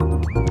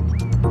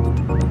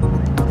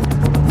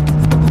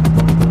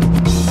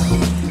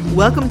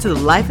Welcome to the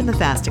Life in the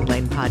Fasting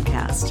Lane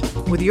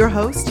podcast with your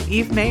host,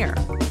 Eve Mayer.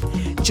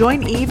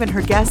 Join Eve and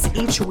her guests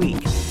each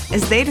week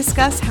as they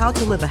discuss how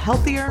to live a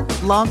healthier,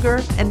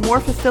 longer, and more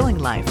fulfilling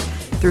life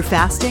through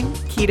fasting,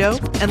 keto,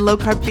 and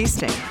low-carb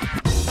feasting.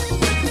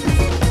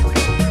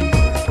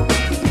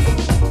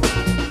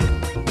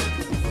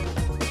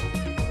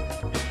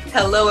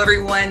 Hello,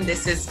 everyone.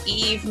 This is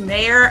Eve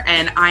Mayer,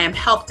 and I am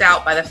helped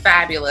out by the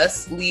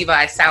fabulous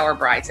Levi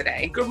Sauerbrei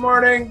today. Good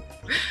morning.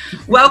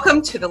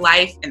 Welcome to the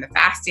Life in the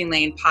Fasting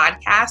Lane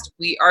podcast.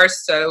 We are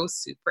so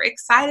super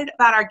excited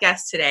about our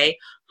guest today,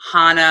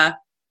 Hannah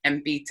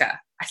and Bita.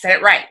 I said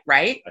it right?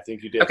 I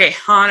think you did. Okay,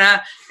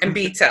 Hannah and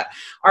Bita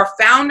are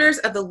founders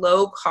of the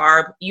Low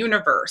Carb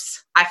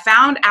Universe. I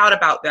found out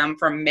about them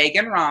from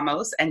Megan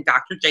Ramos and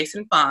Dr.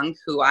 Jason Fung,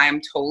 who I am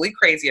totally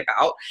crazy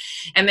about.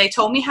 And they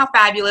told me how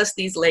fabulous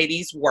these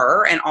ladies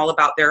were and all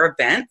about their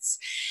events.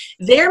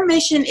 Their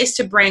mission is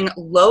to bring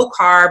low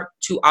carb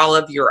to all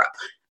of Europe.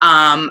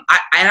 I'm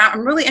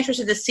really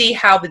interested to see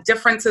how the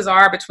differences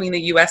are between the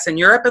U.S. and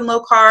Europe in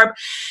low carb.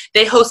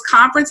 They host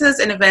conferences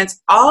and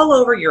events all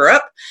over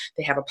Europe.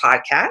 They have a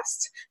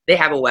podcast, they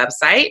have a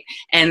website,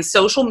 and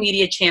social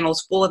media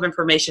channels full of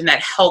information that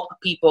help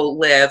people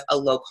live a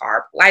low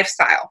carb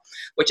lifestyle,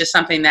 which is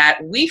something that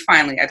we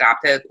finally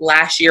adopted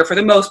last year for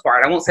the most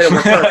part. I won't say that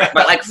we're perfect,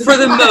 but like for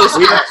the most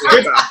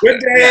part. Good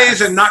days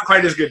and not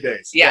quite as good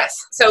days.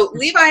 Yes. So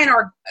Levi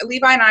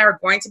and I are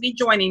going to be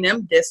joining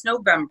them this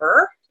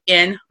November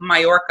in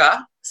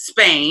Mallorca,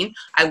 Spain.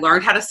 I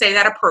learned how to say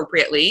that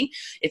appropriately.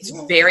 It's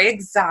very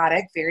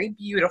exotic, very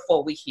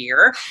beautiful, we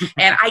hear.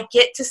 And I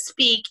get to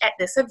speak at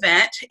this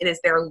event. It is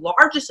their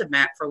largest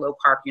event for Low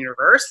Carb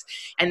Universe,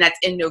 and that's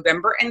in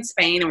November in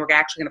Spain. And we're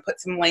actually going to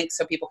put some links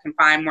so people can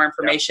find more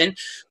information. Yep.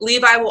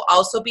 Levi will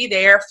also be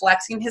there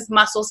flexing his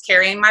muscles,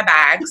 carrying my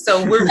bag.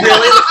 So we're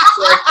really looking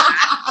forward to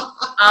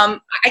that.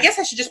 I guess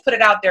I should just put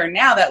it out there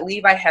now that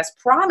Levi has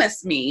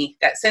promised me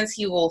that since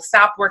he will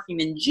stop working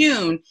in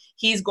June,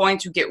 he's going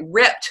to get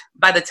ripped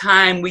by the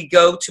time we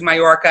go to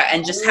Mallorca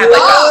and just have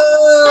like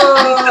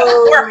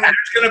There's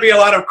going to be a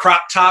lot of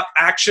crop top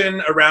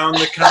action around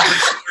the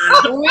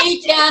country.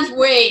 We can't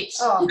wait.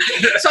 So I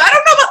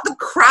don't know about the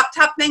crop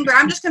top thing, but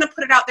I'm just going to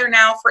put it out there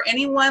now for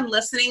anyone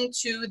listening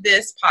to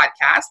this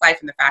podcast, Life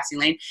in the Fasting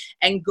Lane,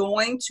 and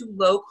going to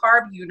Low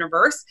Carb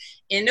Universe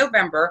in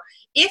November.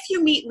 If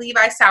you meet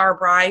Levi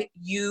Sauerbrei,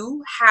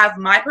 you have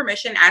my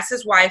permission as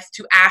his wife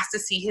to ask to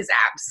see his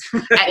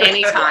abs at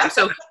any time.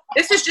 So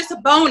this is just a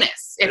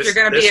bonus if you're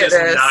going to be at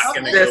this. Not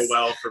going to go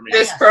well for me.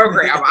 This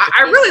program.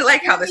 I really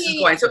like how this is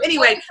going. So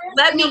anyway,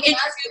 let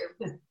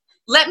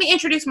me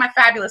introduce my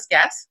fabulous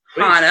guests,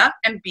 Hannah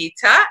and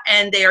Bita,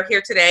 and they are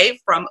here today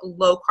from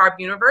Low Carb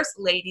Universe.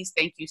 Ladies,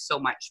 thank you so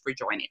much for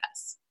joining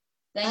us.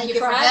 Thank you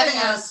for having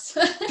us.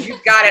 You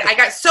got it. I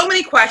got so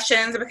many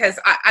questions because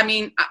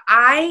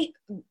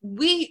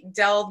we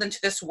delved into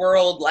this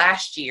world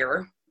last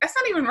year. That's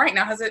not even right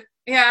now, has it?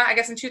 Yeah, I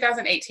guess in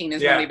 2018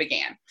 is when we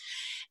began.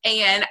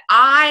 And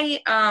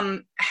I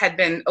had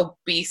been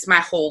obese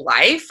my whole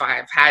life.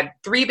 I've had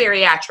 3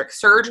 bariatric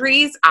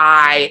surgeries.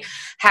 I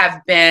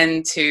have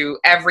been to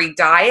every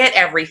diet,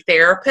 every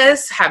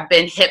therapist, have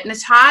been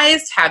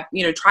hypnotized, have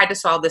tried to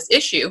solve this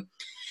issue.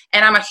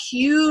 And I'm a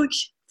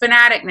huge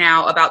fanatic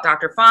now about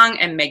Dr. Fung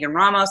and Megan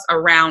Ramos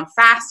around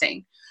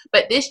fasting.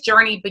 But this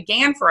journey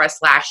began for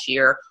us last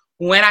year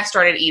when I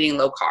started eating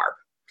low carb.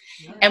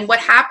 Yes. And what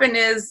happened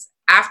is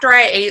after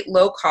I ate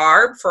low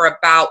carb for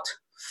about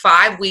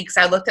 5 weeks,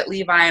 I looked at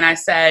Levi and I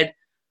said,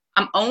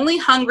 I'm only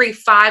hungry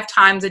 5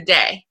 times a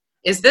day.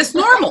 Is this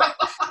normal?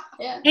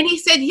 Yeah. And he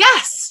said,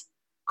 yes,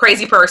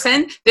 crazy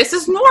person, this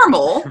is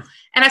normal.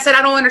 And I said,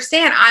 I don't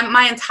understand.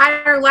 My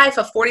entire life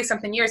of 40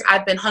 something years,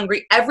 I've been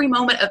hungry every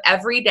moment of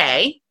every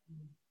day.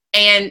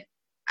 And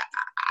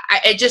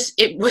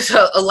it was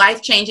a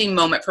life-changing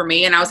moment for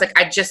me. And I was like,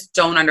 I just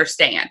don't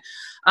understand.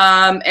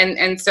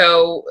 And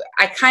so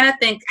I kind of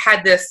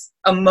had this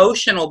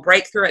emotional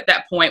breakthrough at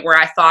that point where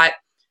I thought,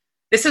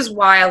 this is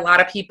why a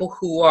lot of people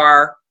who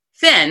are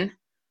thin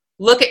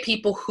look at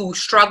people who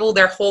struggle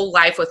their whole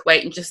life with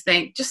weight and just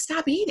think, just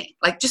stop eating.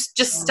 Like, just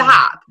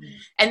stop.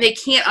 And they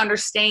can't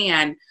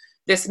understand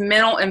this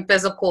mental and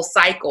physical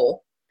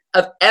cycle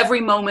of every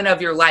moment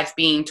of your life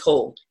being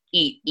told,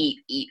 eat,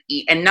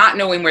 and not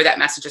knowing where that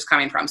message is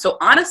coming from. So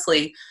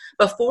honestly,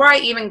 before I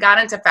even got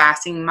into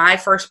fasting, my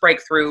first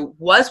breakthrough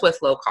was with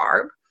low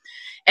carb.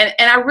 And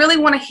I really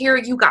want to hear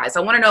you guys. I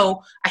want to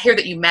know, I hear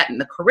that you met in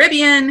the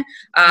Caribbean.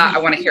 I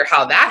want to hear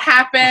how that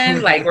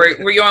happened. Like,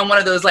 were you on one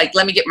of those, like,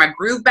 let me get my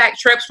groove back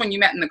trips when you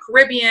met in the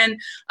Caribbean?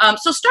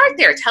 So start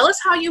there. Tell us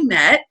how you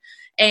met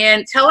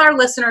and tell our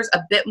listeners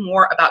a bit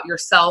more about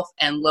yourself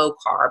and Low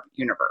Carb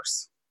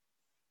Universe.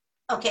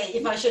 Okay,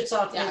 if I should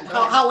start with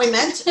how we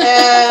met.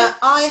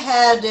 I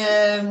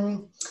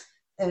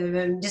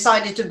had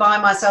decided to buy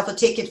myself a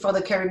ticket for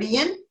the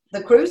Caribbean,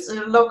 the cruise,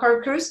 low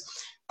carb cruise.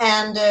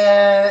 And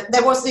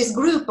there was this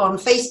group on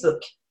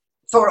Facebook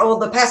for all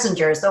the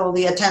passengers, all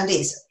the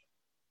attendees.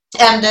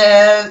 And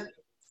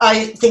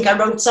I think I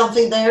wrote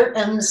something there.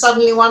 And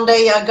suddenly one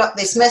day I got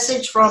this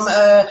message from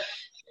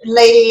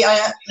lady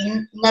I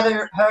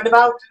never heard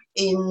about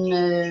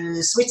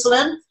in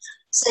Switzerland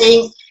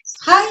saying,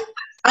 "Hi,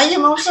 I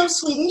am also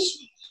Swedish.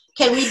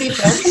 Can we be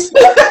friends?"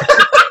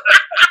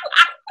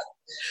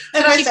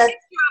 And I said,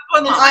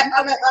 I'm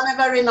a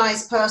very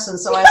nice person,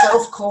 so I said,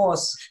 of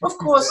course,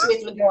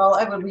 little girl,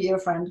 I will be your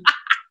friend.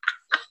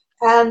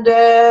 And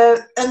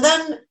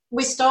then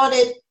we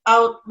started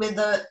out with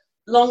the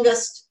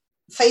longest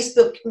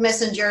Facebook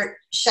Messenger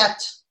chat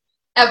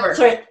Ever.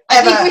 thread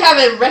I think ever. we have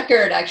a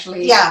record,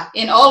 actually, Yeah.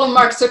 in all of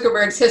Mark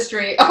Zuckerberg's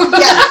history of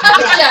Yeah.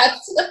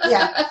 chats.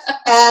 Yeah.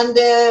 And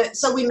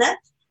so we met,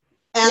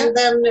 and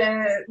then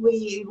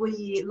we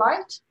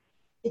liked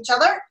each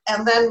other,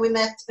 and then we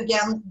met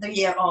again the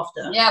year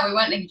after. Yeah, we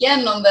went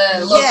again on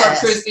the low carb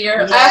cruise the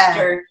year Yeah.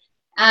 after,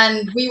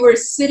 and we were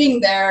sitting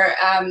there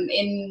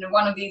in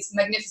one of these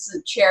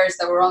magnificent chairs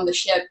that were on the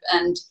ship,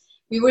 and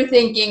we were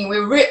thinking, we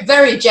were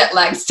very jet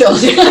lagged still,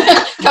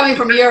 coming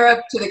from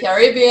Europe to the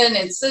Caribbean.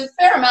 It's a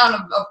fair amount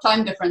of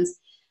time difference.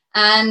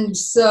 And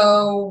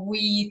so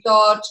we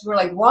thought, we're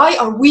like, why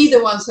are we the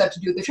ones who have to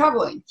do the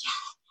traveling?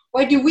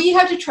 Why do we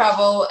have to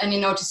travel and,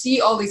 to see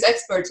all these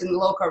experts in the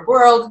low carb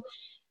world?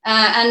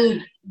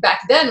 And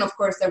back then, of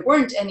course, there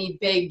weren't any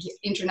big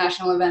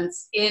international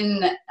events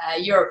in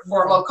Europe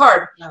for low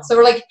carb. No. So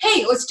we're like,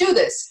 hey, let's do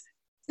this.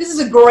 This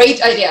is a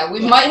great idea. We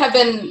might have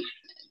been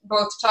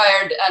both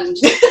tired and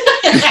at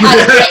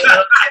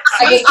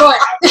this point.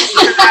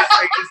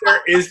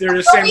 Is there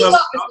the same we level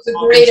thought this was a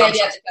great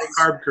idea.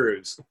 carb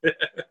cruise?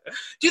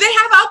 Do they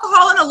have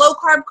alcohol in a low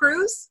carb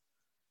cruise?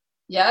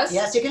 Yes?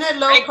 Yes, you can have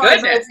low Thank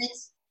carb goodness.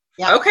 drinks.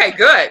 Yeah. Okay,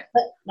 good.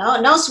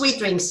 But no sweet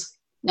drinks.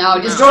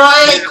 No, just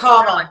Dry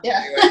kava.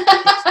 Yeah.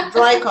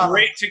 Dry kava.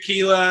 Great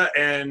tequila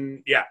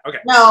and okay.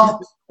 No,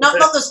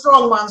 not the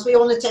strong ones. We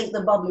only take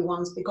the bubbly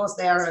ones because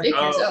they are. Speak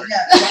for Oh. yourself.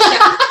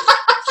 Yeah.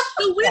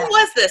 So when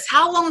was this?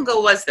 How long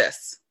ago was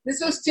this? This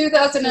was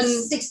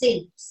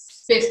 2015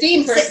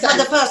 16. first For time.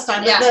 the first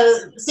time. Yeah.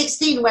 The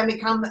 16 when we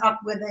come up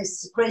with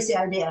this crazy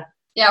idea.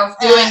 Yeah, of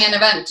doing an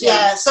event.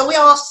 Yeah. So we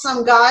asked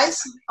some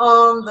guys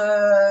on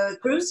the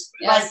cruise,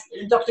 Yes.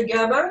 like Dr.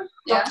 Gerber,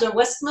 Yeah. Dr.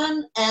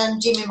 Westman,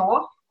 and Jimmy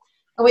Moore.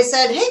 And we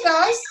said, hey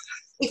guys,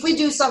 if we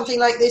do something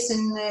like this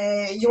in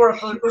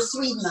Europe or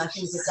Sweden, I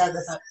think we said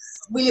that,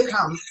 will you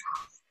come?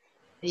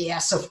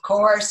 Yes, of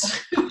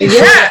course.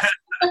 Yes.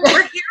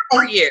 We're here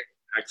for you.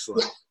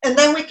 Excellent. And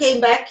then we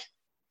came back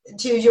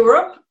to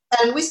Europe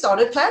and we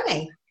started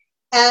planning.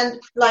 And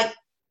like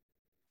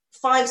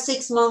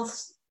 5-6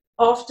 months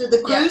after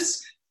the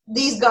cruise,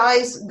 these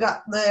guys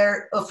got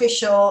their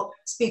official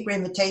speaker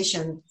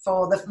invitation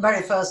for the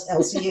very first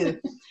LCU.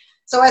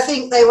 So I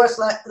think they were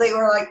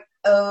like,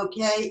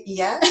 okay,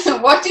 yes.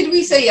 What did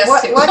we say yes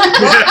to? What?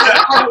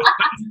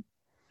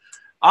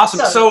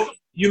 Awesome. So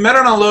you met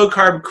on a low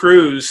carb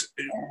cruise,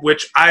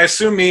 which I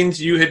assume means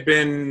you had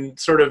been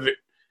sort of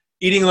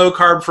eating low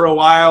carb for a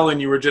while and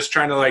you were just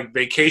trying to like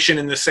vacation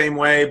in the same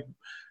way.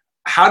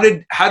 How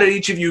did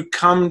each of you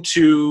come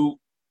to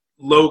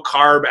low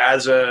carb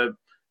as a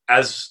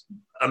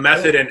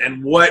method,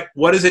 and what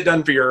has it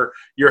done for your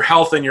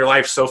health and your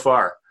life so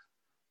far?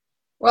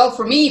 Well,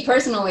 for me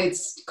personally,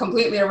 it's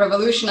completely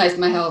revolutionized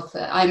my health.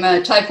 I'm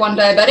a type 1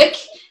 diabetic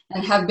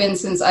and have been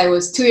since I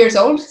was 2 years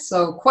old.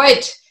 So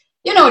quite,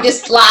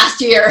 just last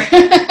year.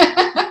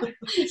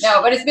 No,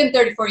 but it's been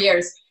 34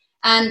 years.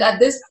 And at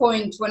this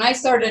point, when I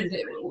found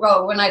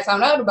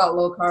out about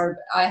low carb,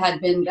 I had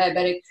been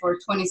diabetic for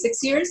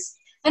 26 years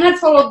and had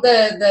followed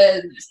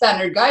the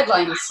standard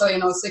guidelines. So,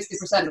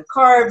 60% of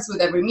carbs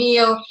with every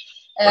meal.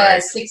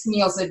 Right. 6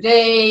 meals a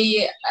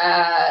day,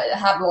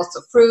 have lots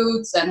of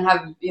fruits, and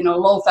have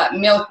low-fat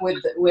milk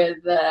with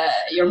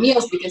your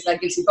meals because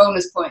that gives you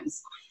bonus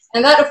points.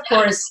 And that, of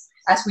course,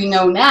 as we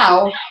know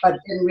now, but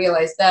didn't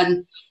realize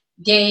then,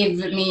 gave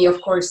me,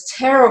 of course,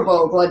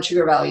 terrible blood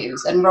sugar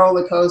values and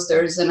roller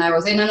coasters. And I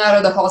was in and out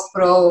of the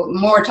hospital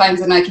more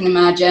times than I can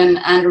imagine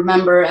and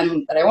remember,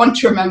 and that I want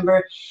to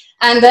remember.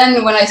 And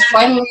then when I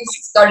finally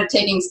started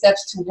taking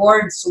steps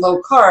towards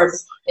low carb,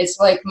 it's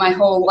like my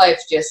whole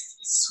life just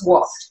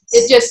swapped.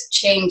 It just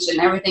changed, and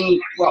everything,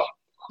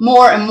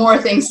 more and more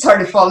things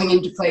started falling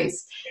into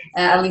place,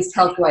 at least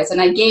health-wise. And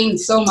I gained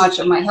so much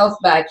of my health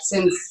back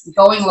since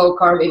going low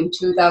carb in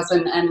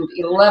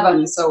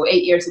 2011, so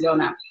 8 years ago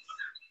now.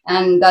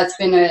 And that's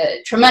been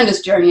a tremendous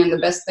journey and the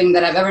best thing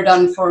that I've ever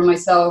done for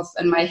myself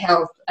and my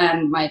health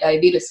and my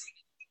diabetes.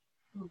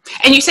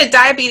 And you said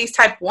diabetes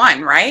type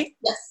 1, right?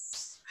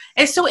 Yes.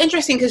 It's so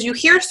interesting because you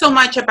hear so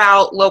much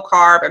about low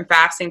carb and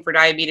fasting for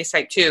diabetes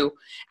type 2.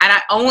 And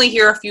I only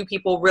hear a few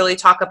people really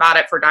talk about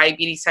it for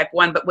diabetes type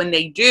 1. But when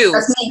they do,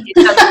 That's me. it's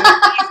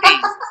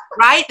amazing,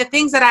 right? The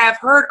things that I have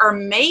heard are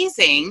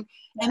amazing.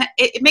 And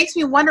it makes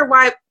me wonder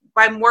why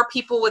more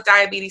people with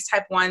diabetes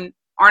type 1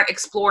 aren't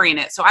exploring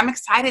it. So I'm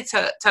excited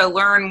to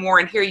learn more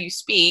and hear you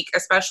speak,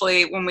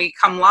 especially when we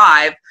come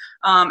live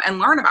and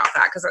learn about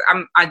that, because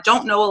I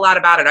don't know a lot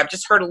about it. I've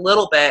just heard a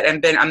little bit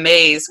and been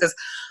amazed, because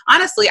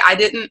honestly, I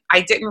didn't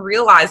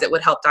realize it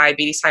would help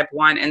diabetes type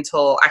 1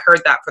 until I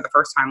heard that for the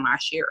first time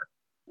last year.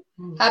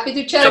 Happy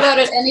to chat about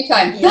it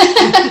anytime.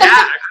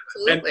 Yeah.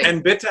 Absolutely.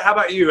 And Bitte, how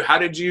about you? How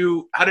did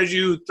you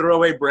throw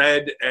away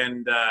bread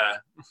and?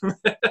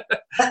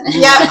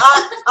 Yeah,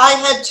 I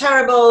had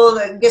terrible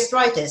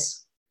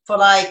gastritis for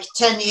like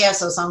 10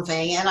 years or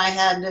something, and I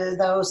had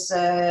those.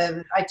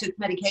 I took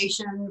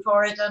medication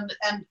for it, and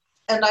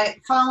I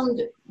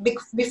found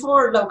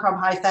before low carb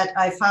high fat,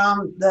 I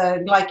found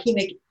the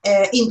glycemic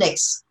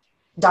index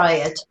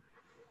diet.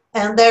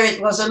 And there it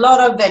was a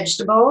lot of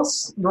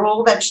vegetables,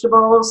 raw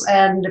vegetables,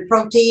 and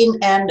protein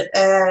and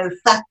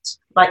fat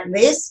like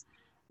this.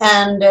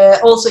 And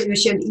also you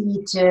should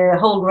eat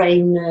whole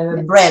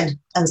grain bread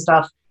and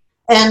stuff.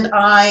 And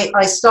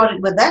I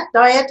started with that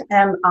diet,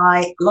 and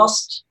I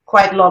lost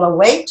quite a lot of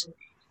weight.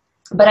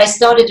 But I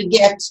started to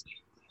get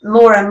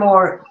more and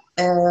more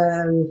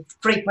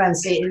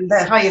frequency,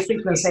 the higher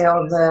frequency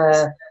of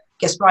the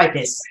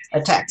gastritis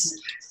attacks.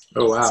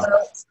 Oh, wow.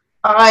 So,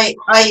 I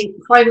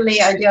finally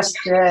just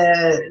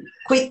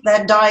quit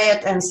that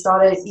diet and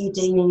started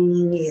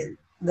eating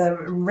the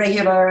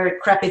regular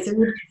crappy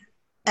food,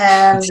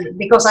 and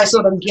because I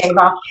sort of gave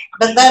up.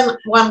 But then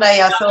one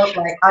day I thought,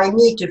 like, I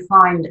need to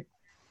find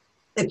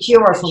a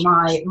cure for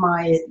my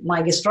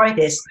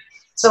gastritis.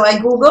 So I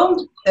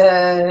googled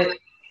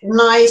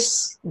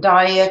nice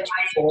diet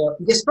for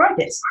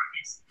gastritis.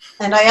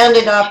 And I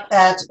ended up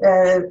at,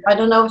 I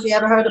don't know if you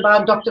ever heard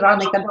about Dr.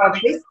 Annika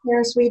Dahlqvist here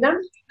in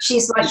Sweden.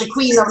 She's like the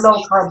queen of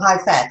low carb, high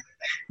fat.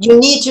 You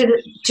need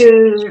to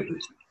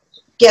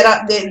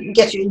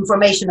get your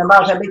information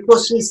about her,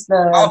 because she's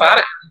All about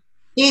it.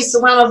 She's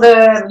one of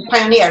the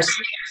pioneers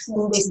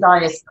in this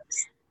diet.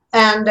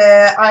 And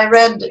I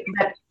read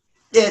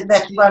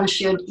that one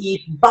should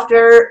eat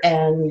butter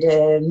and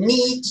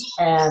meat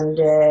and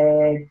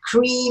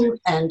cream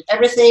and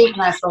everything.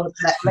 And I thought,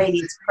 that lady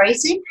is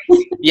crazy.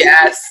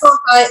 Yes. So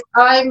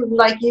I'm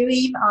like you,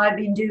 Eve. I've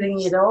been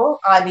doing it all.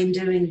 I've been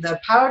doing the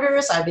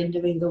powders. I've been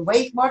doing the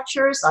Weight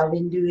Watchers. I've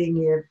been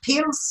doing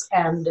pills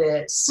and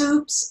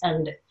soups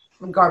and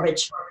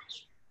garbage.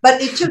 But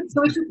it took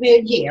me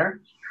a year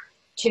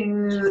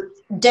to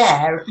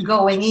dare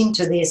going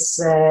into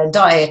this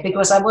diet,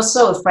 because I was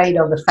so afraid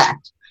of the fat.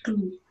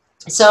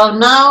 So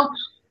now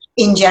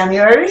in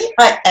January,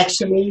 I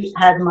actually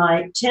had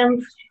my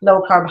 10th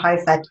low carb, high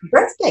fat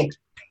birthday.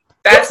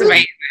 That's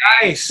amazing.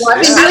 Nice. So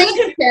I've been doing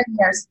it for 10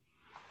 years.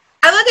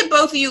 I look at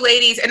both of you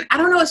ladies, and I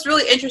don't know, it's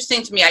really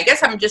interesting to me. I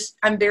guess I'm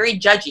very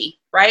judgy,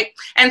 right?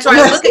 And so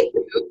I look at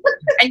you,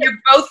 and you're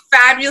both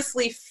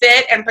fabulously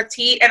fit and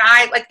petite, and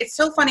it's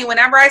so funny,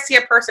 whenever I see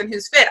a person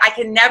who's fit, I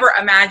can never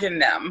imagine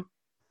them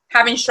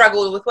having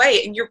struggled with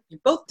weight, and you're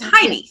both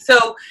tiny.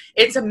 So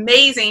it's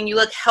amazing. You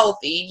look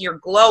healthy, you're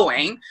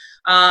glowing.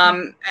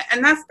 And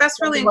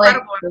that's really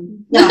incredible.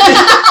 Now,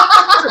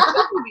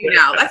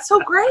 that's so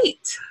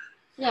great.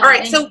 Yeah, all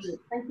right, so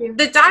Thank you.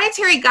 the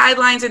dietary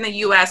guidelines in the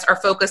U.S. are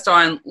focused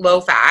on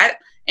low fat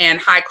and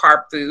high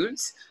carb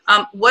foods.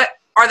 What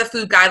are the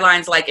food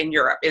guidelines like in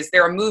Europe? Is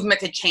there a movement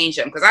to change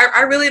them? Because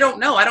I really don't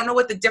know. I don't know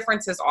what the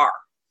differences are.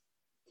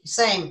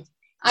 Same.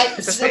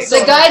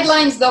 The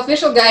guidelines, the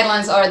official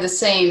guidelines are the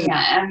same.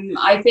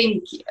 I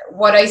think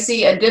what I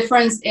see a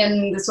difference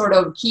in the sort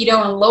of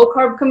keto and low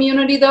carb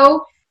community,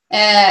 though,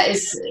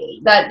 is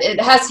that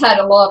it has had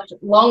a lot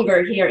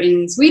longer here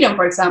in Sweden,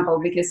 for example,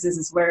 because this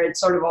is where it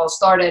sort of all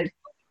started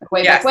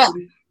way back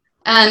when.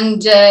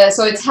 And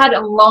so it's had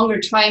a longer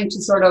time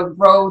to sort of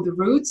grow the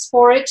roots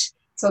for it.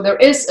 So there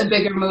is a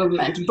bigger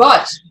movement.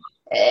 But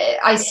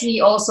I see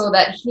also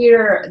that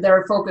here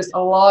they're focused a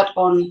lot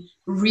on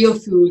real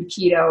food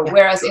keto,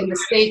 whereas in the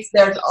States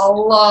there's a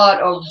lot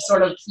of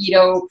sort of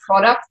keto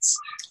products.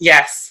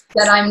 Yes.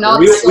 That I'm not.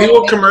 We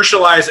will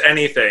commercialize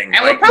anything.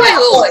 And we'll probably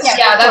will.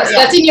 Yeah,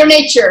 that's in your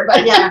nature.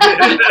 But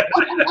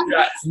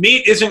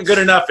meat isn't good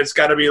enough. It's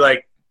got to be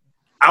like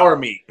our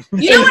meat.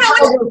 You know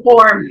what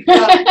form.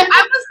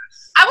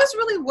 I was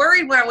really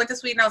worried when I went to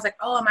Sweden. I was like,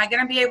 oh, am I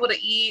going to be able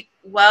to eat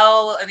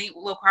well and eat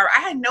low carb? I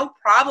had no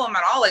problem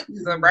at all. Like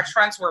the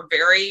restaurants were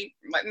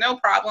no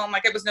problem.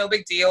 Like it was no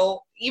big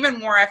deal. Even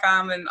more I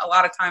found than a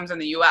lot of times in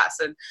the US.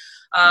 And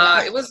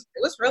it was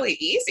really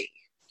easy.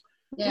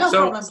 Yeah. No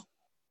So, problem.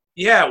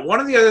 yeah, one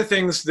of the other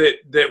things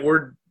that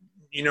we're,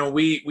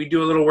 we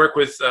do a little work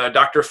with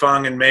Dr.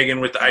 Fung and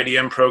Megan with the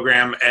IDM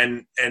program,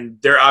 and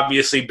they're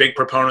obviously big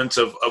proponents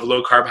of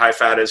low carb, high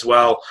fat as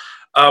well.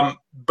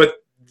 But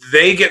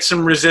they get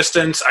some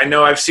resistance. I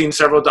know I've seen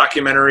several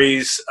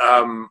documentaries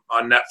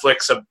on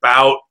Netflix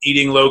about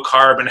eating low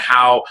carb and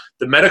how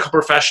the medical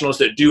professionals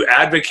that do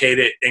advocate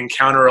it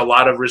encounter a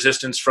lot of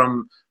resistance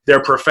from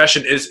their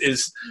profession.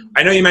 Is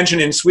I know you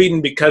mentioned in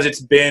Sweden, because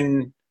it's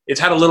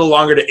had a little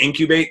longer to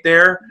incubate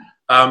there.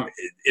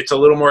 It's a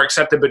little more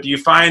accepted, but do you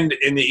find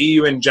in the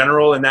EU in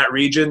general, in that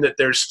region, that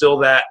there's still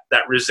that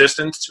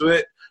resistance to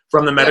it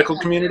from the medical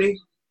community?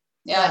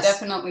 Yeah, Yes.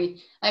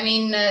 definitely. I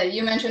mean,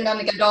 you mentioned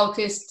Annika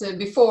Dahlqvist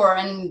before,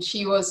 and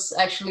she was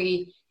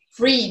actually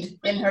freed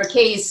in her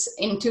case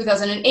in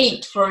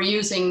 2008 for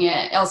using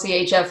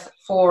LCHF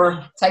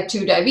for type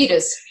 2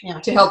 diabetes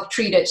to help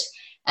treat it.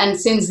 And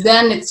since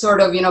then, it's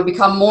sort of,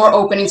 become more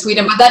open in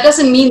Sweden. But that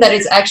doesn't mean that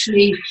it's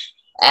actually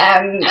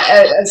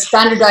a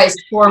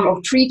standardized form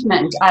of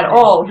treatment at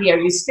all here.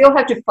 You still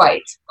have to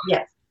fight.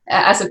 Yeah.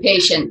 As a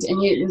patient,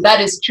 and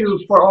that is true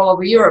for all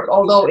over Europe,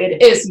 although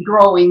it is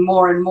growing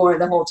more and more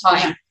the whole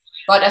time. Yeah.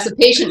 But as a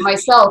patient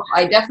myself,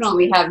 I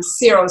definitely have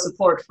zero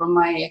support from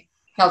my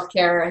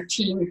healthcare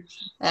team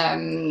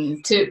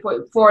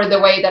for the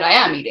way that I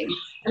am eating.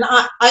 And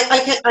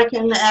I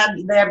can add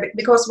there,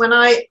 because when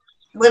I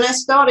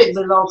started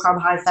with low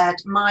carb, high fat,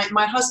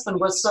 my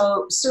husband was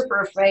so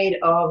super afraid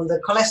of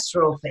the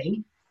cholesterol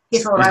thing. He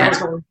thought I was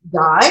going to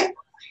die.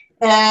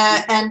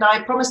 And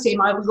I promised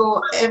him I would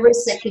go every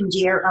second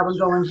year, I would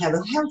go and have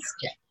a health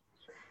check.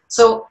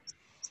 So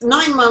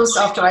 9 months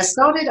after I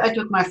started, I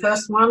took my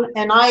first one,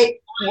 and I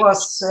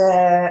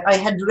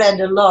had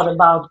read a lot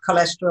about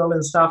cholesterol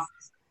and stuff.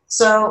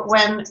 So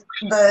when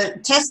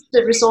the test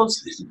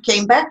results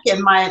came back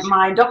and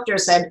my doctor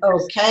said,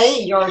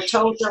 okay, your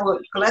total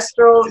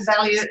cholesterol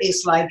value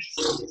is like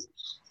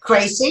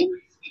crazy.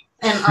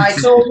 And I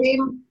told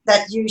him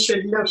that you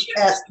should look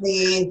at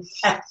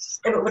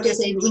what is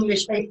it in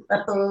English?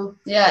 Apple.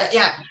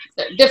 Yeah.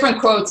 Different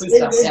quotes and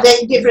stuff.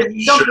 Different.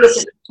 Don't look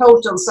at the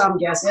total sum,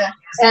 just. Yeah.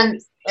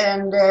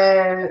 And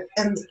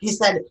he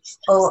said,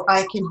 "Oh,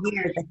 I can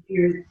hear that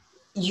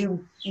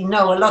you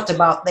know a lot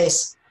about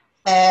this.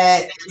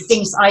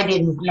 Things I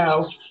didn't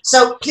know.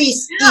 So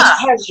please eat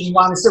healthy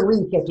once a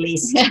week at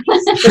least.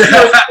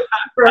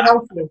 For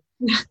healthy."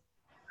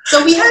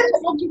 So we have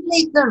to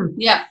educate them.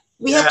 Yeah.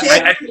 We have to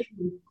educate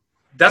them.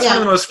 That's one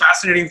of the most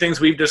fascinating things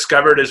we've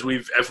discovered as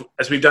we've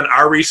done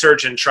our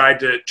research and tried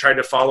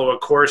to follow a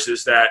course,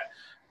 is that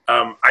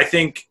I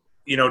think,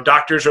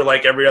 doctors are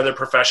like every other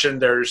profession.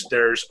 There's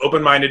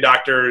open-minded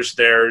doctors.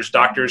 There's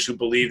doctors who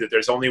believe that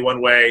there's only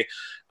one way.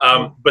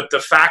 But the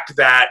fact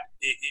that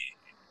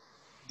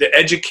the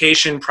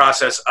education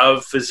process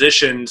of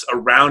physicians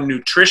around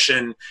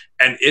nutrition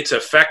and its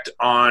effect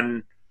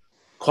on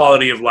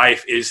quality of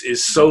life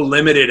is so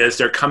limited as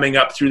they're coming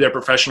up through their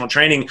professional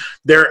training.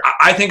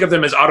 I think of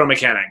them as auto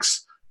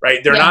mechanics,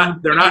 right? They're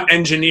not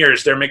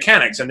engineers, they're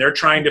mechanics, and they're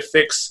trying to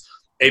fix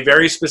a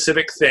very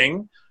specific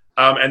thing.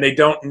 And they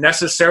don't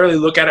necessarily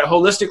look at it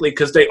holistically,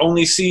 because they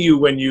only see you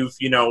when you've,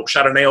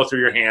 shot a nail through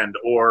your hand,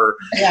 or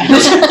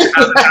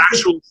have an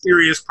actual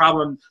serious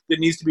problem that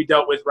needs to be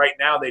dealt with right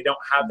now. They don't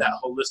have that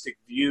holistic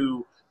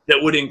view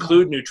that would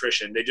include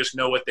nutrition. They just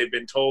know what they've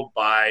been told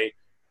by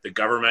the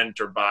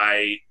government or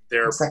by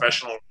their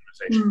professional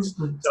organizations.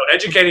 Mm-hmm. So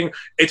educating,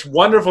 it's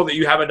wonderful that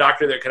you have a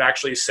doctor that could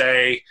actually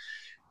say,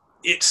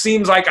 it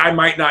seems like I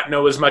might not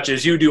know as much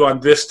as you do on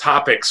this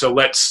topic, so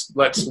let's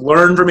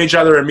learn from each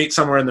other and meet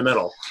somewhere in the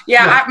middle.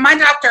 Yeah. My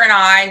doctor and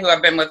I, who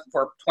I've been with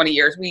for 20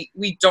 years,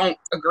 we don't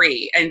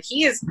agree. And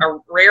he is a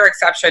rare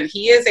exception.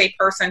 He is a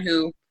person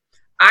who,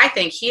 I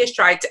think he has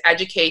tried to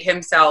educate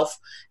himself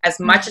as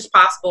much as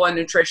possible on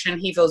nutrition.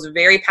 He feels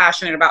very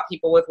passionate about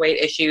people with weight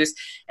issues,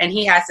 and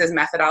he has his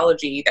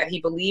methodology that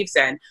he believes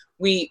in.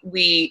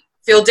 We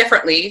feel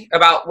differently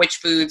about which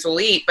foods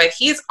we'll eat, but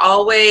I've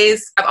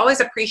always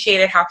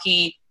appreciated how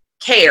he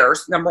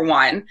cares, number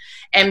one,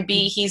 and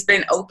B, he's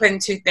been open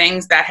to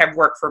things that have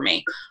worked for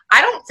me.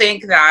 I don't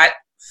think that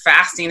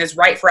fasting is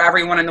right for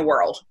everyone in the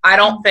world. I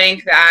don't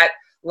think that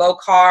low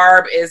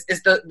carb is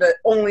the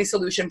only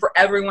solution for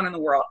everyone in the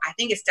world. I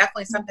think it's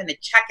definitely something to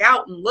check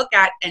out and look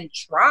at and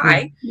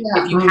try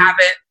if you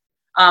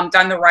haven't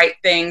done the right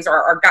things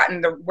or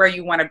gotten where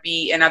you want to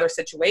be in other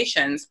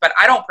situations. But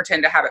I don't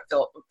pretend to have it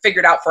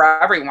figured out for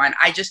everyone.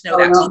 I just know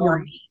that for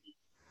me,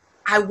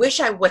 I wish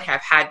I would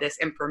have had this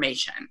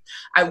information.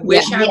 I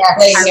wish I would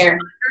have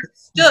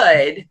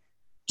understood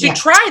to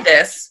try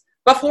this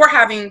before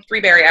having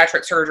 3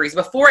 bariatric surgeries,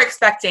 before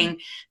expecting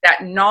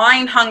that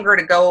gnawing hunger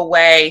to go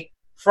away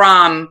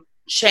from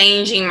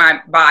changing my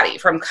body,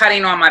 from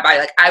cutting on my body.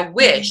 Like, I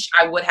wish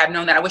I would have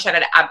known that. I wish I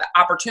had the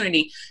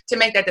opportunity to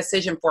make that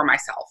decision for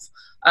myself.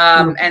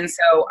 And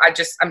so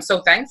I'm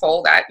so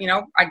thankful that,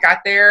 I got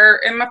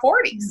there in my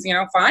 40s,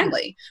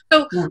 finally.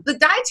 So the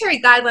dietary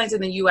guidelines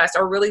in the U.S.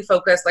 are really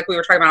focused, like we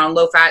were talking about, on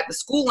low fat. The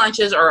school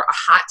lunches are a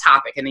hot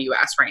topic in the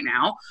U.S. right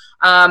now.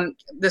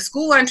 The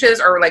school lunches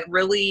are like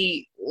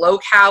really low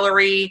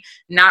calorie,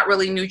 not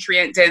really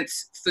nutrient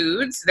dense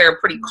foods. They're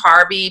pretty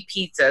carby: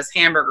 pizzas,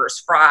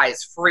 hamburgers,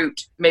 fries,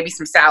 fruit, maybe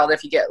some salad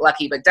if you get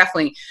lucky, but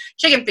definitely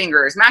chicken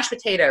fingers, mashed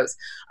potatoes.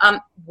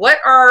 What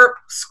are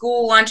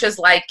school lunches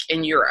like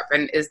in Europe?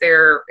 And is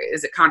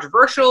it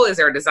controversial? Is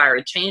there a desire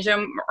to change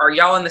them? Are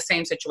y'all in the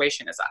same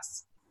situation as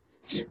us?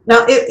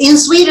 Now, in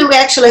Sweden, we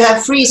actually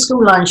have free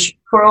school lunch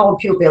for all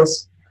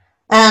pupils.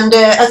 And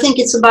I think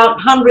it's about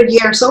 100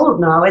 years old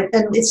now. And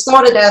it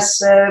started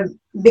as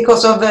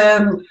because of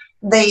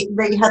they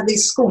had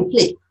this school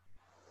plikt,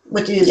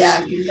 which is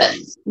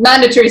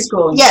mandatory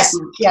school. Yes.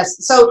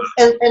 So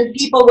and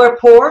people were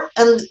poor,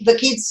 and the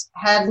kids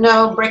had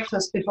no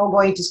breakfast before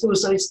going to school.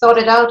 So it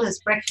started out as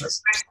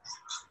breakfast,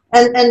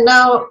 and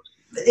now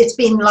it's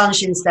been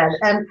lunch instead.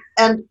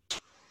 And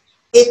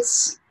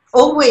it's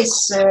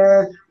always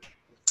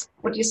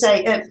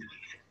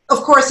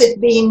of course, it's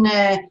been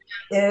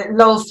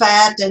low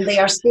fat, and they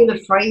are still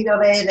afraid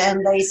of it,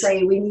 and they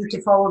say we need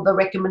to follow the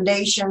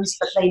recommendations,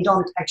 but they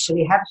don't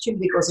actually have to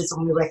because it's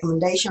only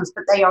recommendations.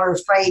 But they are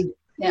afraid.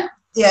 Yeah,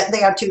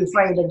 they are too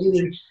afraid of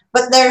doing.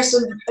 But there's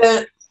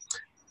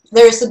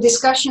a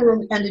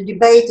discussion and a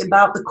debate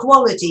about the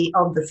quality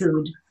of the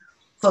food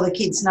for the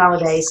kids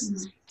nowadays.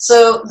 Mm-hmm.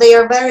 So they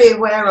are very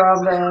aware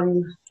of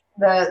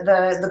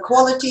the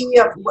quality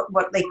of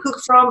what they cook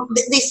from.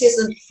 This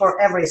isn't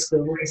for every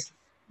school,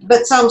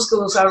 but some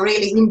schools are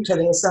really into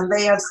this, and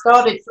they have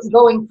started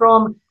going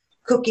from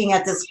cooking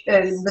at the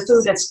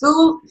food at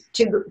school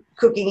to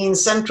cooking in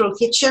central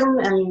kitchen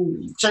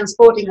and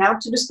transporting out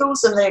to the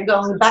schools, and they're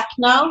going back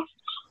now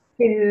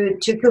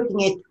to cooking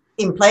it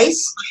in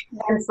place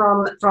and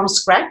from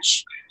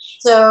scratch.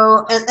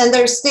 So and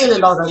there's still a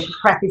lot of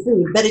crappy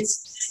food, but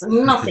it's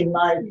nothing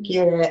like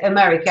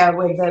America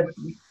with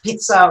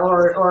pizza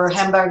or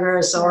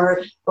hamburgers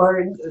or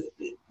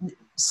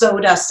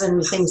sodas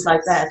and things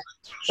like that.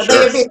 But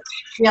they're a bit,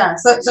 yeah.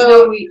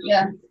 So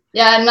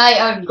and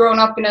I've grown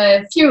up in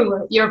a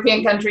few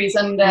European countries,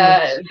 and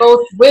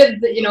both with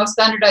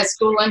standardized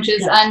school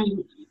lunches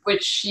and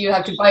which you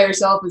have to buy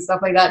yourself and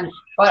stuff like that.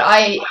 But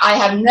I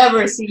have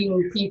never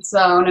seen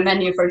pizza on a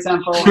menu, for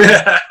example.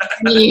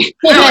 any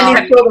school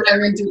that I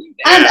went to.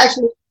 And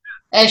actually,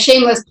 a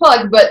shameless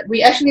plug, but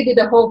we actually did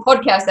a whole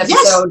podcast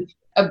episode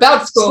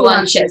about school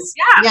lunches.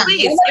 Yeah,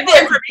 please. Give the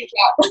information.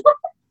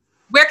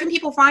 Where can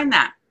people find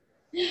that?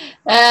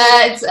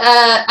 It's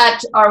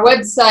at our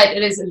website.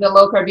 It is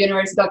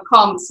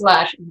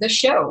thelowcarbuniverse.com/the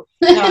show.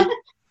 I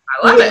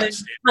love it.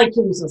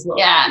 iTunes as well.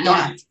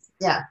 Yeah.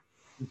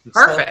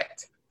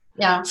 Perfect.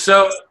 Yeah.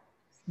 So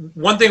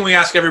one thing we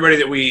ask everybody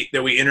that we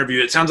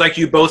interview, it sounds like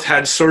you both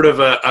had sort of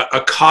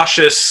a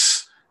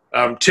cautious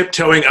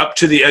tiptoeing up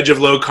to the edge of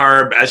low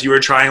carb as you were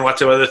trying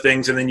lots of other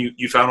things, and then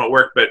you found what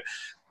worked. But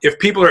if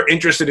people are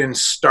interested in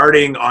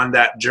starting on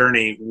that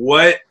journey,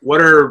 what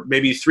are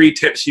maybe 3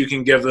 tips you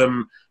can give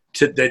them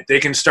that they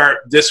can start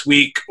this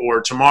week or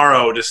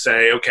tomorrow to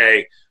say,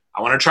 okay,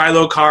 I want to try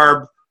low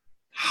carb.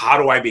 How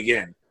do I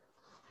begin?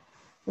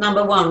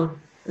 Number 1,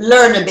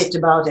 learn a bit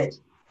about it.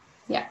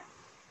 Yeah.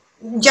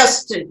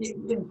 Just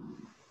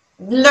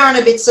learn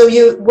a bit so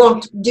you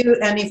won't do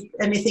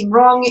anything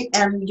wrong,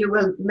 and you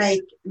will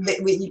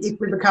it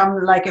will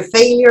become like a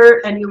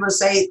failure, and you will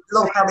say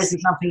low carb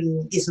isn't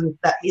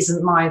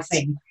my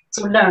thing.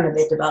 So learn a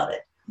bit about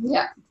it.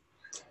 Yeah,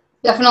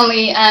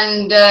 definitely.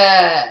 And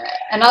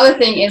another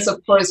thing is,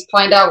 of course,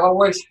 find out what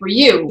works for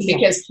you,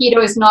 because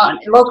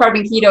low carb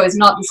and keto is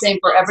not the same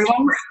for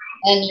everyone,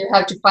 and you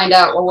have to find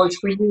out what works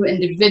for you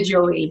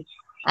individually,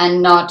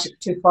 and not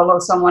to follow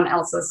someone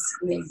else's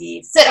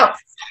maybe setup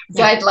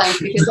guidelines,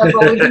 because that's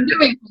what we've been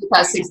doing for the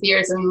past 6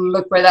 years, and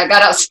look where that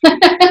got us. and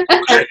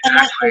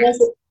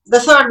the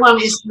third one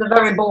is the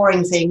very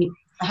boring thing: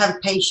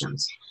 have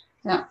patience.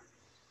 Yeah.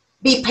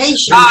 Be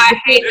patient. Oh, I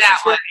hate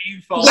that one.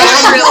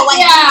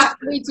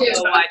 Me too.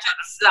 So much.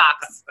 It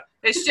sucks.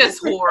 It's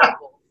just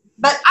horrible.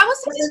 But I was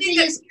the thing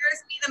that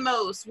scares me the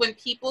most when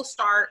people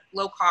start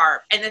low carb,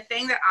 and the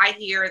thing that I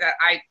hear that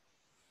I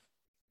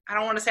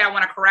don't want to say I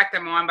want to correct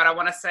them on, but I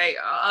want to say,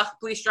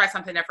 please try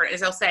something different,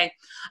 is they'll say,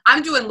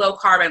 I'm doing low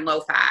carb and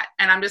low fat.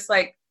 And I'm just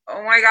like,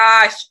 oh my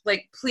gosh,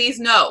 like, please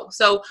no.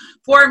 So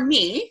for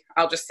me,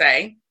 I'll just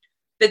say,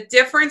 the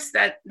difference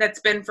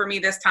that's been for me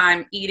this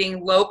time,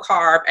 eating low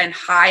carb and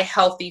high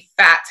healthy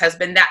fats, has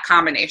been that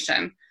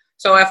combination.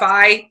 So if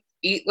I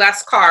eat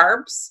less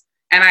carbs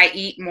and I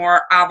eat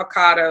more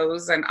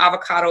avocados and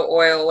avocado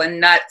oil and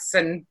nuts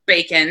and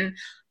bacon,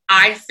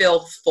 I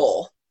feel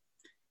full.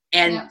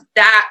 And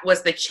that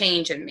was the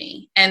change in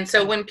me. And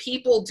so when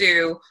people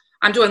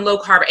I'm doing low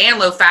carb and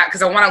low fat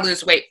because I want to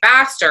lose weight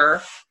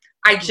faster,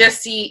 I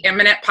just see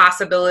imminent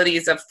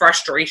possibilities of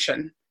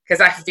frustration,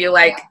 because I feel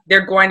like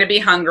they're going to be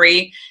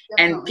hungry.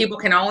 Definitely. And people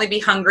can only be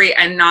hungry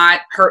and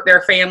not hurt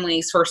their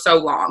families for so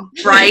long,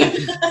 right?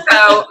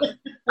 So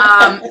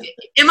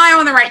am I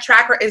on the right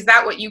track, or is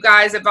that what you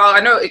guys have all, I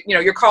know,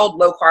 you're called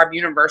Low Carb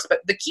Universe,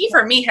 but the key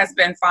for me has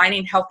been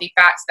finding healthy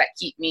fats that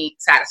keep me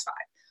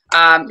satisfied.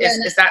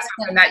 Is that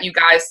something that you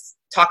guys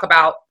talk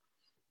about?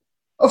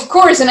 Of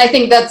course, and I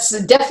think that's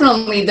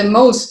definitely the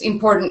most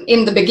important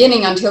in the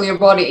beginning, until your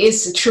body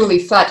is truly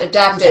fat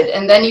adapted,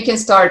 and then you can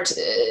start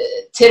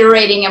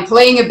titerating and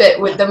playing a bit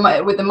with the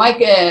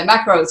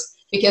macros,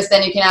 because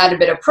then you can add a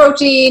bit of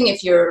protein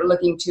if you're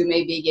looking to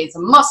maybe gain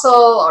some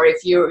muscle, or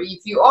if your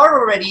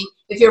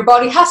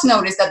body has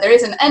noticed that there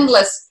is an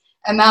endless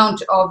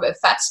amount of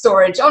fat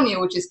storage on you,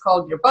 which is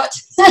called your butt.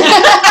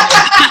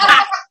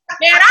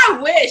 Man, I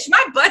wish.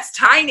 My butt's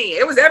tiny.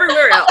 It was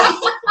everywhere else.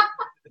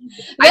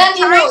 Then,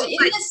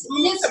 it is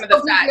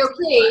completely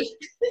okay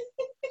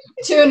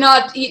to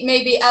not eat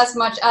maybe as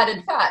much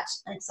added fat.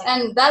 Exactly.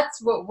 And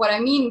that's what I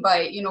mean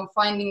by,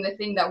 finding the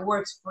thing that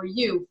works for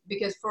you.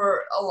 Because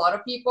for a lot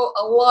of people,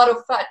 a lot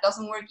of fat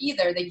doesn't work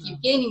either. They keep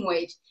gaining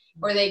weight,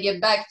 or they get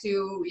back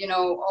to,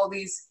 all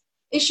these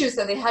issues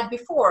that they had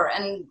before,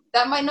 and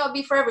that might not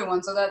be for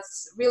everyone. So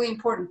that's really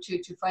important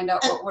to find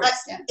out what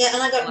works.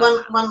 And I got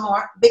one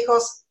more,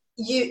 because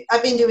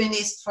I've been doing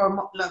this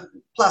for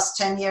plus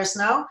 10 years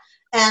now,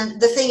 and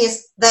the thing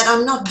is that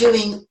I'm not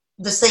doing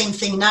the same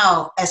thing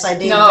now as I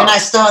did when I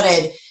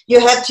started.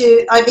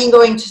 I've been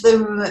going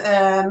through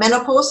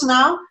menopause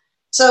now,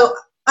 so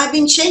I've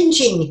been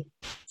changing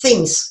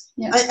things.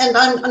 Yeah. And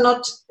I'm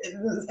not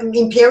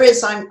in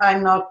periods.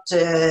 I'm not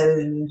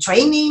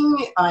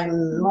training.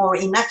 I'm more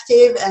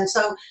inactive, and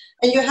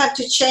you have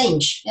to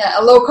change. Yeah,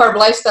 a low carb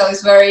lifestyle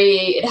is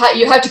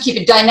you have to keep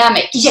it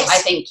dynamic. Yes, I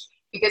think,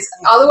 because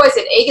otherwise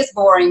it gets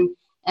boring,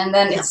 and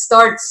then it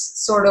starts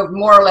sort of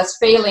more or less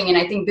failing. And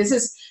I think this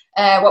is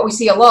what we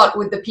see a lot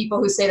with the people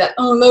who say that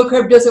low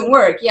carb doesn't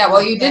work. Yeah,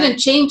 well, you didn't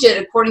change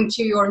it according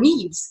to your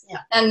needs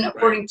and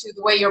according to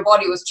the way your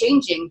body was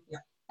changing. Yeah.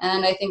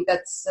 And I think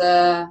that's.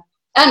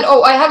 And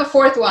I have a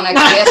fourth one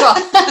actually as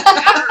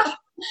well,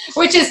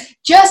 which is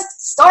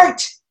just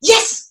start.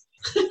 Yes,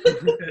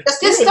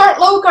 just start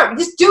low carb.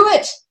 Just do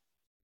it,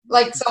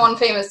 like someone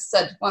famous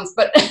said once.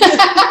 But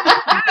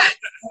I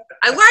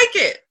like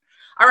it.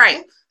 All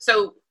right,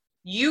 so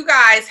you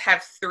guys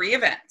have 3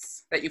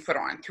 events that you put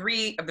on.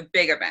 3 of the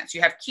big events.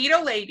 You have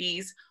Keto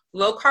Ladies,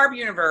 Low Carb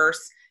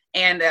Universe,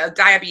 and a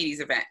diabetes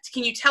event.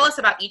 Can you tell us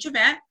about each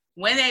event?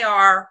 When they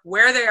are,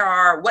 where they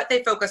are, what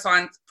they focus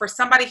on, for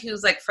somebody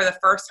who's like for the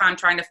first time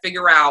trying to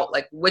figure out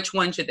like which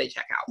one should they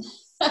check out?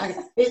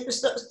 Okay.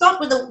 Start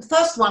with the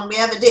first one we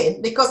ever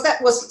did, because that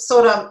was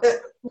sort of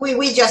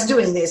we just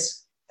doing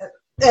this,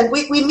 and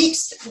we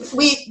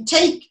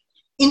take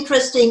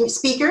interesting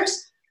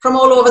speakers from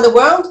all over the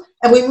world,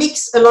 and we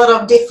mix a lot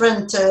of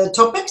different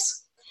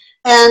topics,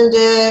 and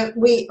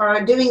we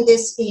are doing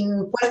this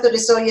in Puerto de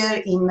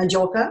Soller in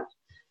Majorca,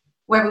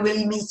 where we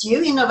will meet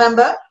you in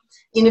November.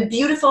 In a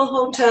beautiful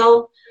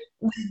hotel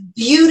with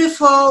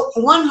beautiful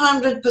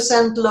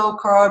 100% low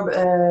carb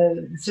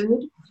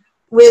food,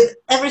 with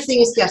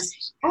everything is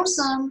just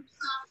awesome.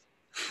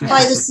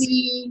 By the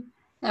sea.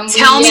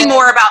 Tell me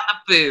more about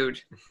the food.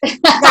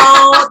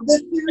 No, the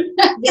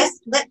food. Yes,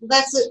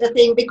 that's the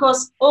thing,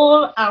 because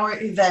all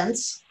our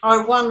events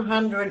are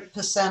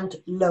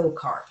 100% low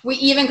carb. We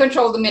even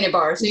control the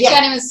minibar, so you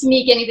can't even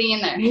sneak anything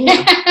in there.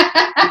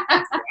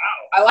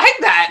 Wow, I like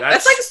that.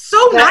 That's like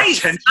so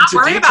nice. Not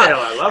worry about it.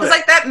 I love it. It's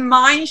like that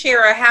mind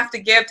share I have to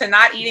give to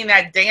not eating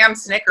that damn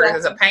Snickers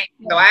is a pain.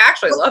 So I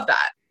actually love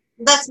that.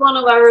 That's one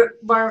of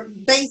our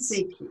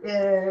basic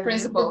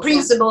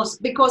principles,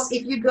 because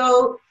if you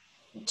go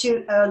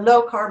to a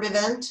low carb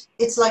event,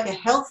 it's like a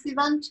health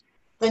event,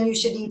 then you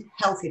should eat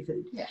healthy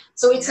food. Yeah.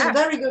 So it's a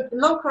very good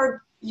low carb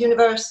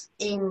universe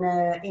in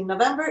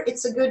November.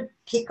 It's a good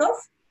kickoff.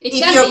 If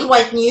you're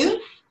quite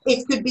new,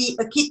 it could be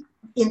a kick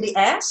in the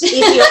ass if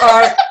you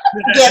are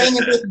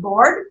getting a bit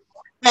bored.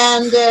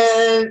 And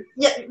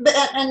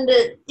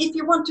if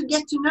you want to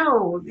get to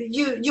know,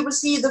 you will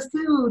see the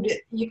food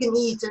you can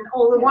eat and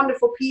all the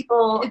wonderful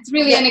people. It's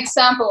really an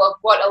example of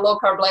what a low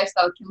carb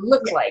lifestyle can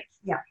look like.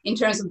 Yeah. In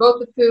terms of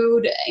both the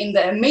food, in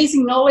the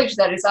amazing knowledge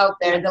that is out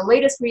there, the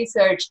latest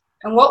research,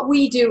 and what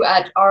we do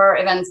at our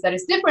events that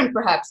is different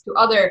perhaps to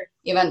other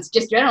events,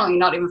 just generally,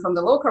 not even from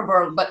the low carb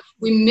world, but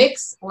we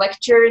mix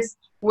lectures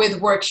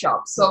with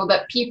workshops so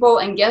that people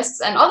and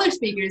guests and other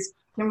speakers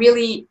can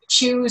really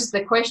choose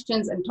the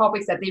questions and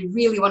topics that they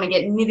really want to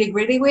get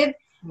nitty-gritty with,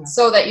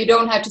 so that you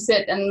don't have to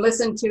sit and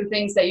listen to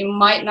things that you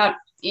might not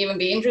even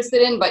be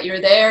interested in, but you're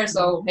there,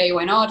 so hey,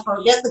 why not?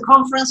 Or get the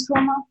conference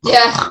coma.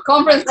 Yeah,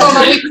 conference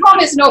coma. We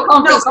promise no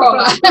conference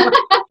coma.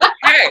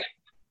 Hey,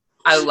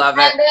 I love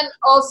it. And then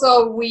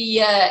also we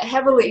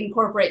heavily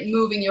incorporate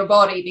moving your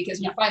body, because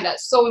we find that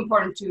so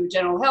important to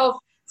general health.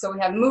 So we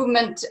have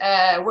movement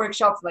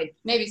workshops, like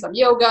maybe some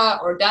yoga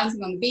or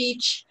dancing on the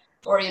beach,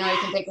 or you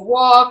can take a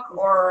walk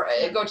or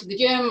go to the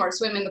gym or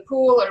swim in the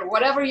pool or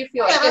whatever you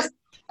feel like. Just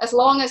as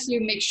long as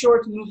you make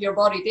sure to move your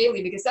body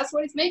daily, because that's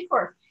what it's made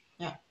for.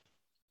 Yeah.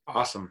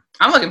 Awesome.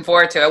 I'm looking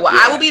forward to it. Well,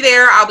 I will be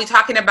there. I'll be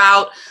talking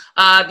about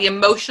the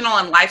emotional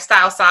and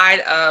lifestyle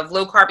side of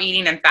low carb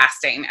eating and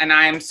fasting, and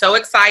I'm so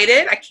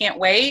excited. I can't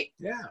wait.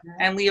 Yeah.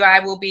 And Levi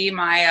will be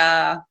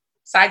my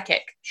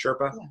sidekick.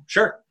 Sherpa. Yeah.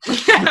 Sure.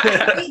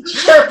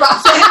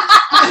 Sherpa.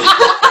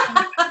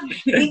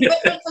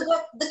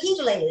 The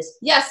Keto Ladies.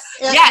 Yes.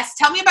 Yes.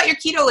 Tell me about your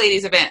Keto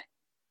Ladies event.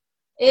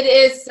 It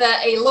is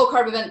a low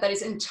carb event that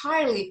is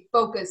entirely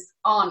focused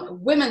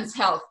on women's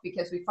health,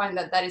 because we find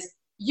that is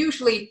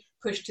usually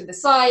pushed to the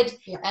side.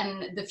 Yeah.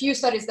 And the few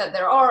studies that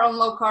there are on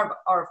low carb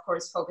are, of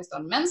course, focused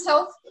on men's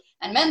health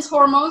and men's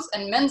hormones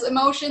and men's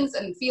emotions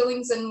and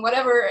feelings and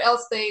whatever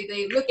else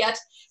they look at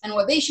and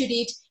what they should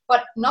eat.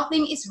 But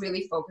nothing is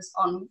really focused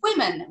on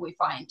women, we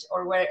find,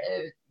 or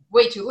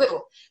way too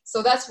little.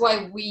 So that's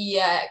why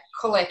we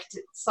collect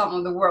some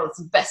of the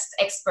world's best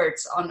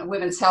experts on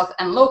women's health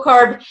and low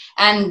carb.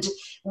 And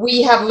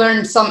we have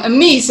learned some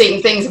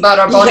amazing things about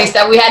our bodies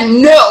that we had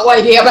no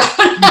idea about.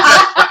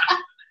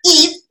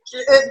 Eve,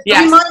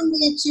 remind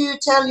me to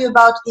tell you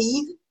about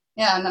Eve.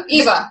 Yeah, no,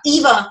 Eva.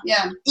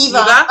 Yeah.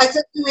 Eva. I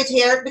could do it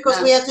here because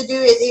we have to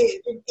do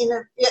it in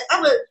a.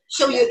 I will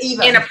show you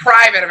Eva in a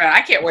private event.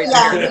 I can't wait to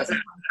hear this.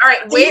 All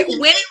right, when and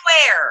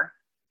where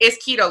is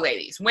Keto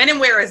Ladies. When and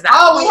where is that?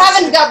 Oh, we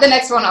haven't got the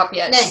next one up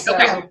yet. Next, So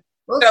okay.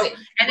 we'll So, see.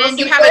 and We'll then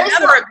you see. have There's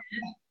another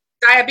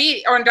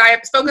diabetes or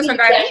focus on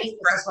diabetes.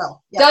 as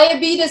well. Yeah.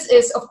 Diabetes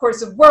is, of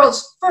course, the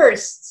world's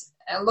first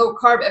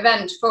low-carb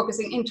event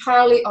focusing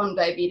entirely on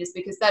diabetes,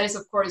 because that is,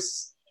 of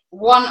course,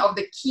 one of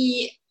the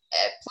key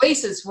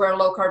places where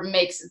low-carb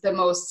makes the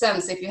most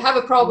sense. If you have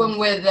a problem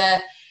with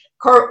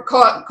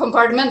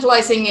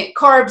compartmentalizing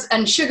carbs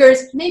and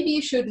sugars, maybe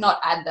you should not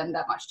add them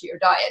that much to your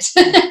diet.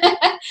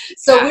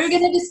 So we're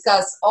going to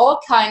discuss all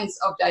kinds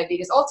of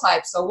diabetes, all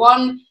types. So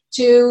 1,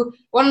 2,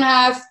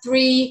 1.5,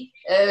 3,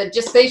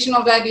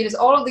 gestational diabetes,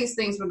 all of these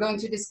things we're going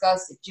to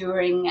discuss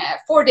during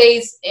 4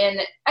 days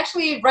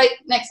actually right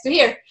next to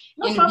here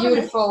in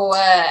beautiful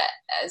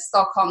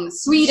Stockholm,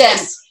 Sweden,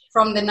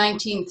 from the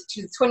 19th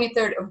to the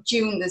 23rd of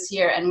June this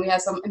year. And we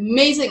have some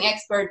amazing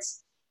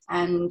experts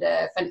and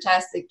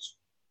fantastic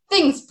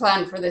things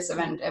planned for this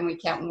event, and we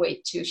can't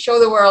wait to show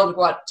the world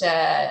what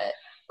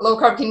low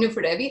carb can do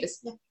for diabetes.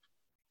 Yeah.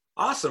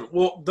 Awesome.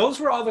 Well, those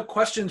were all the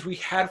questions we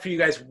had for you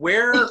guys.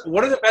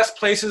 What are the best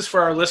places for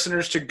our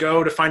listeners to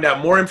go to find out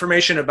more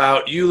information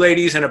about you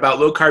ladies and about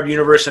Low Carb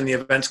Universe and the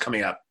events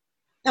coming up?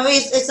 No,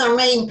 it's our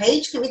main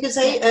page. We could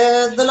say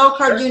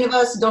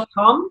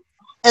thelowcarbuniverse.com.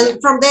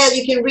 And from there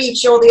you can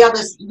reach all the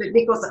others,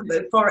 because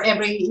for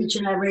each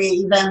and every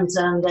event.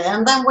 And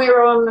then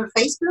we're on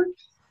Facebook,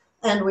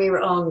 and we're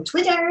on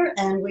Twitter,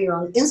 and we're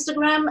on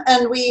Instagram,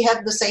 and we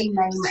have the same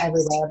name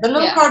everywhere, the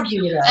Low Carb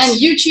Universe. And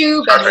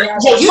YouTube, and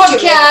YouTube.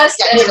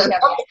 podcast.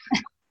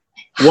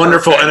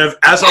 Wonderful. And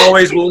as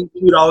always, we'll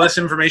include all this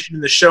information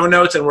in the show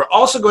notes. And we're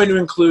also going to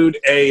include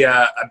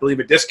I believe,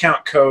 a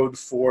discount code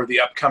for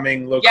the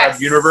upcoming Low Carb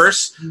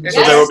Universe. Yes.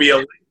 So there will be a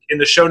link in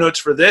the show notes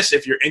for this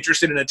if you're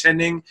interested in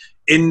attending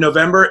in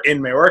November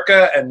in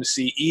Mallorca and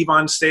see Eve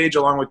on stage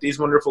along with these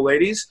wonderful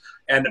ladies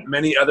and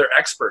many other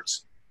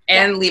experts.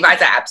 And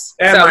Levi's abs.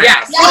 And so, my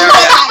yes.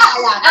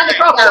 Yeah. And the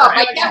crop top.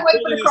 I can't wait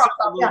for the crop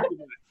top. Yeah.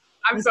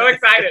 I'm so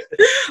excited.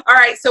 All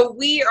right. So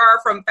we are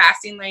from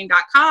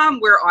fastinglane.com.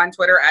 We're on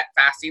Twitter at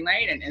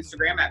fastinglane and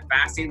Instagram at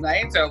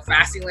fastinglane. So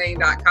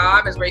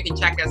fastinglane.com is where you can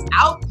check us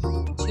out.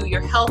 To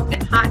your health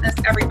and hotness,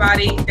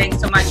 everybody. Thanks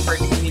so much for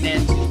tuning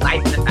in to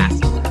Life in the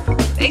Fasting Lane.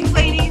 Thanks,